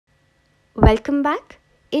Welcome back.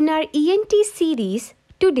 In our ENT series,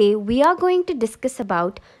 today we are going to discuss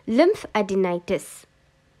about lymphadenitis.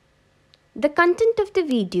 The content of the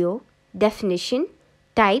video, definition,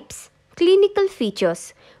 types, clinical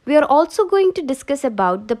features. We are also going to discuss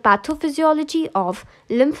about the pathophysiology of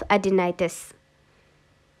lymphadenitis.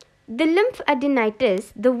 The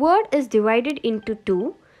lymphadenitis, the word is divided into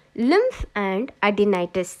two, lymph and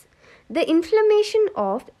adenitis. The inflammation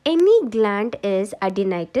of any gland is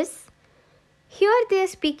adenitis. Here they are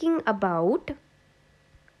speaking about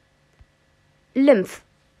lymph.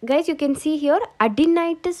 Guys, you can see here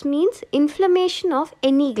adenitis means inflammation of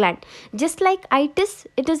any gland. Just like itis,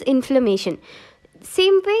 it is inflammation.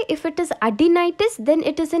 Same way, if it is adenitis, then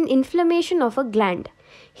it is an inflammation of a gland.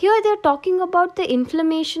 Here they are talking about the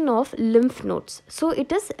inflammation of lymph nodes. So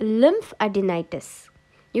it is lymphadenitis.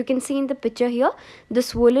 You can see in the picture here the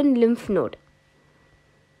swollen lymph node.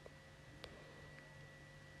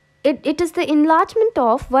 It is the enlargement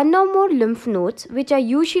of one or more lymph nodes which are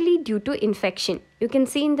usually due to infection. You can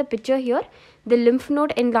see in the picture here the lymph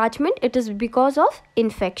node enlargement, it is because of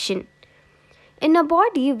infection. In a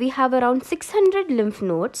body we have around 600 lymph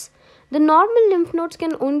nodes. The normal lymph nodes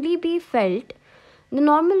can only be felt. The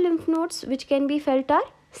normal lymph nodes which can be felt are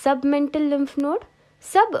submental lymph node,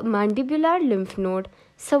 submandibular lymph node,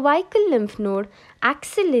 cervical lymph node,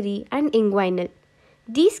 axillary and inguinal.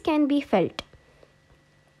 These can be felt.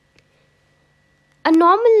 A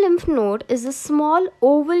normal lymph node is a small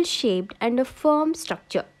oval shaped and a firm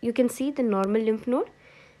structure. You can see the normal lymph node.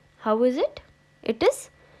 How is it? It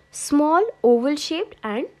is small oval shaped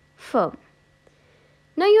and firm.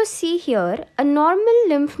 Now you see here a normal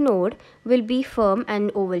lymph node will be firm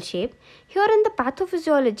and oval shaped. Here in the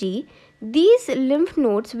pathophysiology, these lymph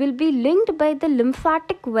nodes will be linked by the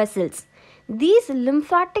lymphatic vessels. These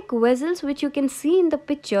lymphatic vessels which you can see in the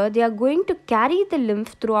picture, they are going to carry the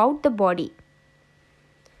lymph throughout the body.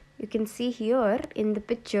 You can see here in the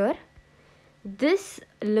picture, this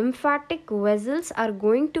lymphatic vessels are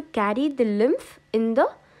going to carry the lymph in the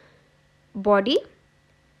body.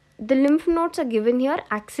 The lymph nodes are given here: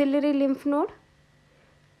 axillary lymph node,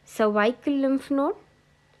 cervical lymph node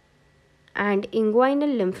and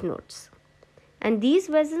inguinal lymph nodes. And these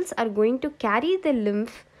vessels are going to carry the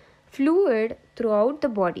lymph fluid throughout the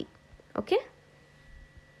body. Okay.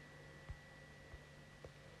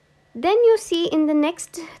 Then you see in the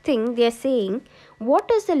next thing they are saying, what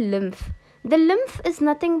is the lymph? The lymph is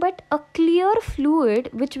nothing but a clear fluid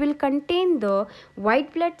which will contain the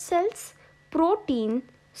white blood cells, protein,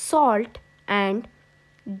 salt and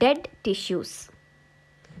dead tissues.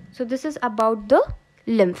 So this is about the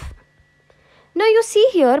lymph. Now you see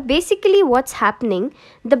here basically what's happening.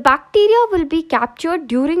 The bacteria will be captured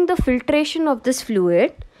during the filtration of this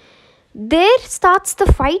fluid. There starts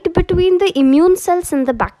the fight between the immune cells and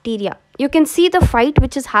the bacteria. You can see the fight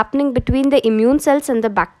which is happening between the immune cells and the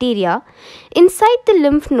bacteria inside the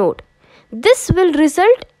lymph node. This will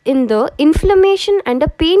result in the inflammation and a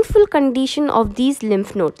painful condition of these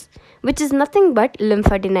lymph nodes, which is nothing but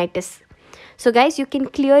lymphadenitis. So guys, you can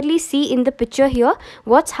clearly see in the picture here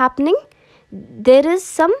what's happening. There is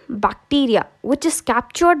some bacteria which is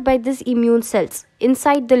captured by these immune cells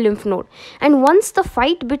inside the lymph node, and once the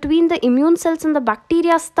fight between the immune cells and the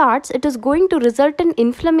bacteria starts, it is going to result in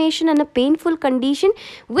inflammation and a painful condition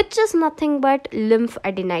which is nothing but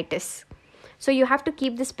lymphadenitis. So you have to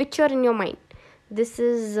keep this picture in your mind. This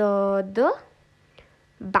is the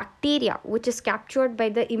bacteria which is captured by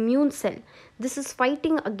the immune cell. This is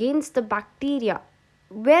fighting against the bacteria.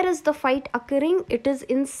 Where is the fight occurring? It is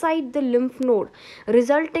inside the lymph node,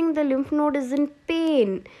 resulting the lymph node is in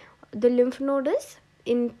pain. The lymph node is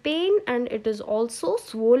in pain and it is also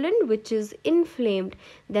swollen, which is inflamed.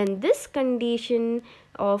 Then this condition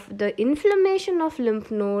of the inflammation of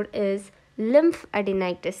lymph node is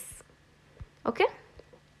lymphadenitis. Okay.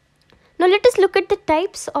 Now let us look at the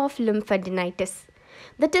types of lymphadenitis.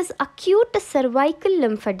 That is acute cervical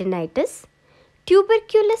lymphadenitis,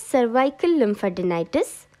 tuberculous cervical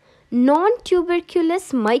lymphadenitis,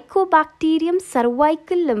 non-tuberculous mycobacterium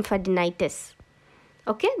cervical lymphadenitis.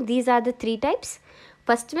 Okay, these are the three types.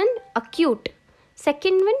 First one, acute.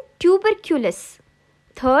 Second one, tuberculous.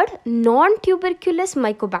 Third, non-tuberculous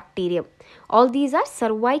mycobacterium. All these are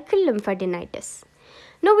cervical lymphadenitis.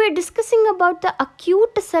 Now we are discussing about the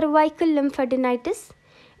acute cervical lymphadenitis.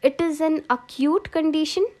 It is an acute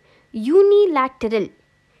condition, unilateral.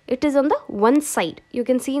 It is on the one side. You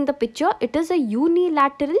can see in the picture, it is a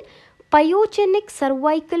unilateral pyogenic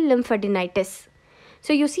cervical lymphadenitis.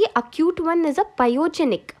 So you see acute one is a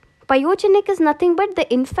pyogenic. pyogenic is nothing but the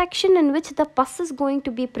infection in which the pus is going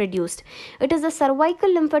to be produced. It is a cervical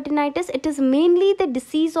lymphadenitis. It is mainly the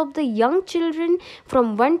disease of the young children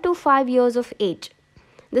from 1 to 5 years of age.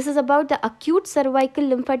 This is about the acute cervical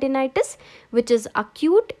lymphadenitis, which is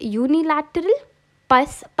acute unilateral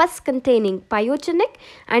pus containing pyogenic,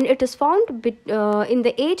 and it is found in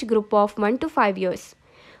the age group of 1 to 5 years.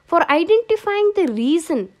 For identifying the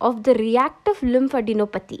reason of the reactive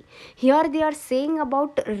lymphadenopathy, here they are saying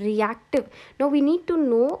about reactive. Now we need to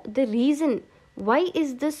know the reason. Why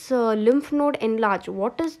is this lymph node enlarged?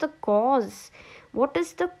 What is the cause? What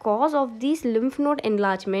is the cause of this lymph node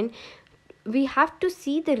enlargement? We have to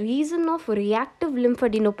see the reason of reactive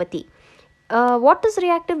lymphadenopathy. What is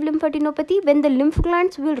reactive lymphadenopathy? When the lymph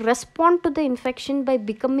glands will respond to the infection by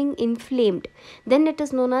becoming inflamed, then it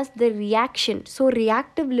is known as the reaction. So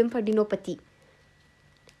reactive lymphadenopathy.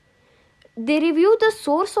 They review the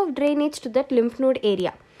source of drainage to that lymph node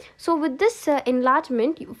area. So with this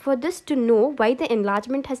enlargement, for this to know why the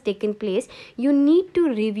enlargement has taken place, you need to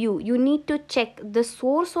review, you need to check the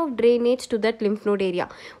source of drainage to that lymph node area.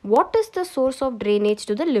 What is the source of drainage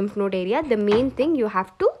to the lymph node area? The main thing you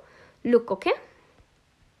have to look, okay?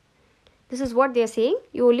 This is what they are saying.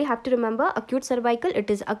 You only have to remember acute cervical. It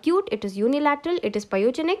is acute, it is unilateral, it is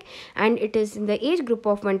pyogenic, and it is in the age group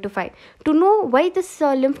of 1 to 5. To know why this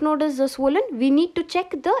lymph node is swollen, we need to check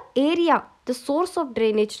the area, the source of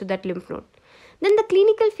drainage to that lymph node. Then the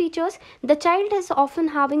clinical features, the child is often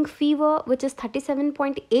having fever which is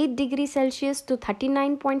 37.8 degrees Celsius to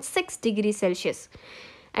 39.6 degrees Celsius.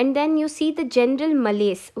 And then you see the general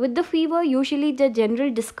malaise. With the fever, usually the general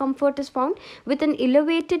discomfort is found with an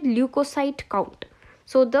elevated leukocyte count.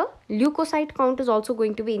 So the leukocyte count is also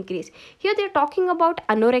going to be increased. Here they are talking about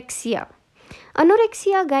anorexia.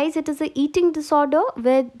 Anorexia, guys, it is an eating disorder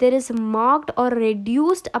where there is marked or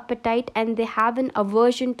reduced appetite and they have an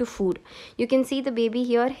aversion to food. You can see the baby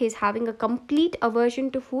here, he is having a complete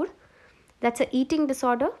aversion to food. That's an eating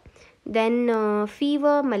disorder. Then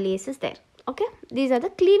fever, malaise is there. Okay, these are the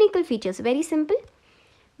clinical features, very simple.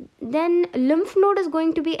 Then lymph node is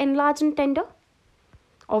going to be enlarged and tender,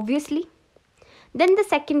 obviously. Then the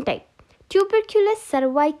second type, tuberculous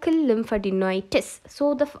cervical lymphadenitis.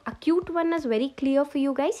 So the acute one is very clear for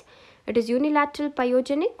you guys. It is unilateral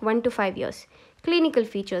pyogenic, 1 to 5 years. Clinical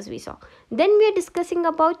features we saw. Then we are discussing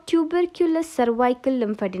about tuberculous cervical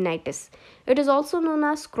lymphadenitis. It is also known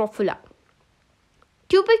as scrofula.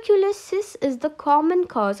 Tuberculosis is the common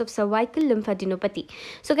cause of cervical lymphadenopathy.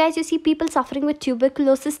 So guys, you see people suffering with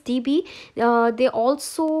tuberculosis, TB, they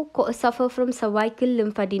also suffer from cervical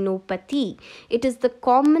lymphadenopathy. It is the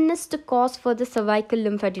commonest cause for the cervical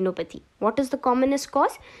lymphadenopathy. What is the commonest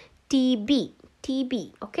cause? TB,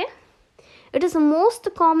 okay? It is the most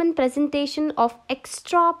common presentation of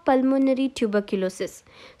extrapulmonary tuberculosis.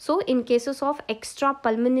 So in cases of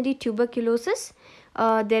extrapulmonary tuberculosis,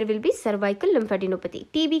 there will be cervical lymphadenopathy.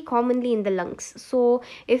 TB commonly in the lungs. So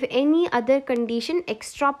if any other condition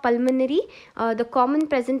extrapulmonary, the common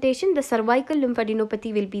presentation, the cervical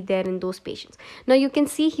lymphadenopathy will be there in those patients. Now you can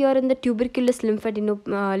see here in the tuberculous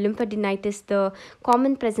lymphadenitis, the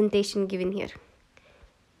common presentation given here.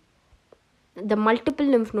 The multiple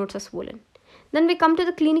lymph nodes are swollen. Then we come to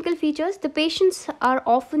the clinical features. The patients are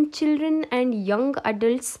often children and young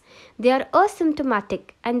adults. They are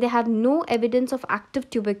asymptomatic and they have no evidence of active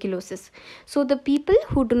tuberculosis. So the people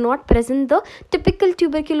who do not present the typical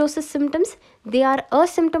tuberculosis symptoms, they are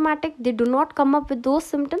asymptomatic. They do not come up with those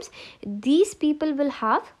symptoms. These people will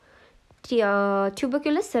have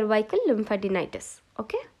tuberculous cervical lymphadenitis.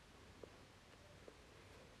 Okay.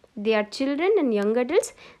 They are children and young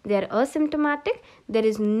adults. They are asymptomatic. There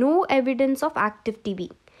is no evidence of active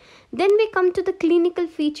TB. Then we come to the clinical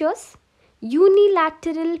features.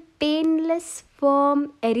 Unilateral, painless,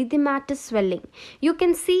 firm erythematous swelling. You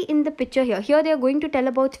can see in the picture here. Here they are going to tell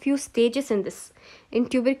about few stages in this. In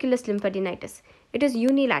tuberculous lymphadenitis. It is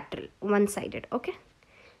unilateral, one-sided. Okay.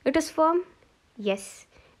 It is firm. Yes.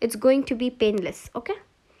 It's going to be painless. Okay.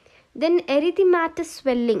 Then erythematous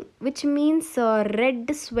swelling, which means red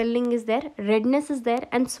swelling is there, redness is there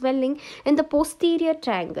and swelling in the posterior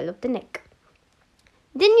triangle of the neck.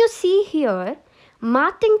 Then you see here,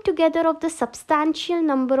 matting together of the substantial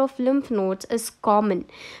number of lymph nodes is common.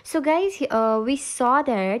 So guys, we saw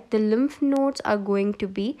that the lymph nodes are going to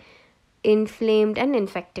be inflamed and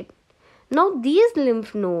infected. Now these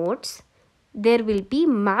lymph nodes, there will be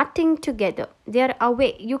matting together. They are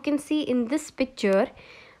away. You can see in this picture,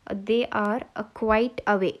 they are quite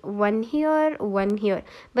away, one here, one here,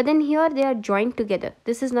 but then here they are joined together.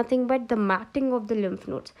 This is nothing but the matting of the lymph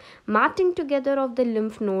nodes. Matting together of the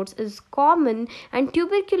lymph nodes is common, and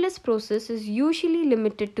tuberculous process is usually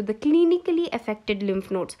limited to the clinically affected lymph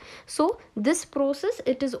nodes. So this process,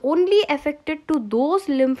 it is only affected to those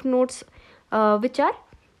lymph nodes which are,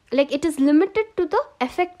 like, it is limited to the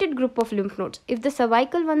affected group of lymph nodes. If the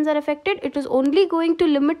cervical ones are affected, it is only going to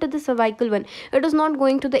limit to the cervical one. It is not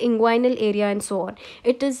going to the inguinal area and so on.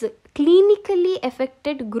 It is clinically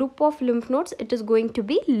affected group of lymph nodes, it is going to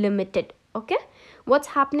be limited. Okay, what's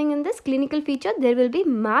happening in this clinical feature? There will be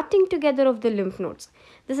matting together of the lymph nodes.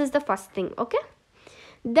 This is the first thing. Okay,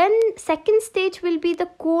 then second stage will be the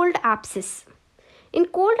cold abscess. In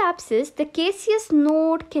cold abscess, the caseous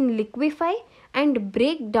node can liquefy and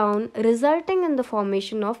break down, resulting in the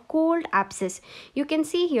formation of cold abscess. You can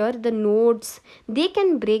see here the nodes, they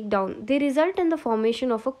can break down, they result in the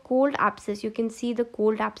formation of a cold abscess. You can see the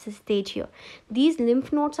cold abscess stage here. These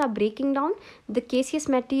lymph nodes are breaking down, the caseous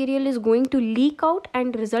material is going to leak out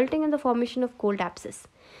and resulting in the formation of cold abscess.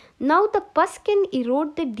 Now the pus can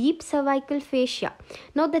erode the deep cervical fascia.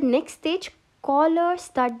 Now the next stage, collar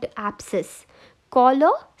stud abscess.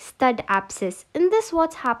 Collar stud abscess. In this,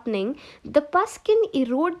 what's happening? The pus can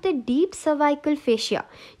erode the deep cervical fascia.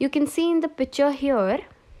 You can see in the picture here,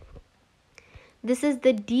 this is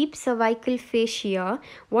the deep cervical fascia.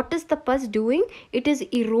 What is the pus doing? It is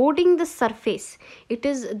eroding the surface. It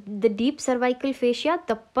is the deep cervical fascia.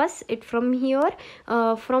 The pus, it from here,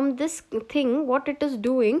 from this thing, what it is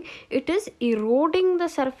doing? It is eroding the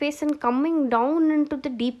surface and coming down into the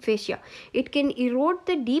deep fascia. It can erode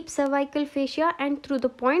the deep cervical fascia, and through the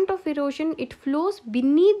point of erosion, it flows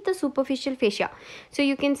beneath the superficial fascia. So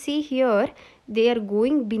you can see here, they are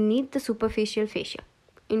going beneath the superficial fascia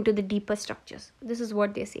into the deeper structures. This is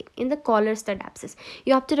what they say in the collar stud abscess.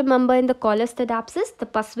 You have to remember, in the collar stud abscess, the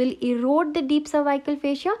pus will erode the deep cervical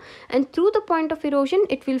fascia, and through the point of erosion,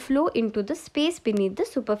 it will flow into the space beneath the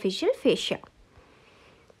superficial fascia.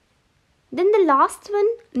 Then the last one,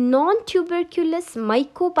 non-tuberculous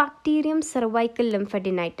Mycobacterium cervical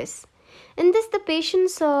lymphadenitis. In this, the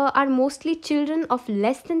patients are mostly children of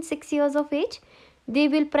less than 6 years of age. They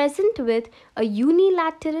will present with a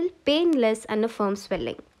unilateral, painless and a firm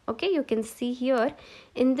swelling. Okay, you can see here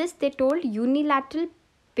in this they told unilateral,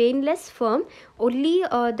 painless, firm. Only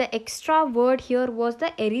the extra word here was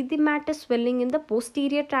the erythematous swelling in the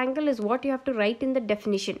posterior triangle is what you have to write in the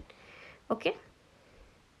definition. Okay.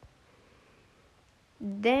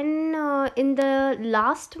 Then in the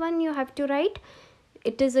last one you have to write,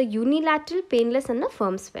 it is a unilateral, painless and a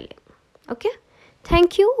firm swelling. Okay.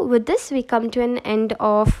 Thank you. With this, we come to an end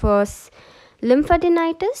of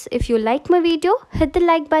lymphadenitis. If you like my video, hit the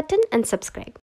like button and subscribe.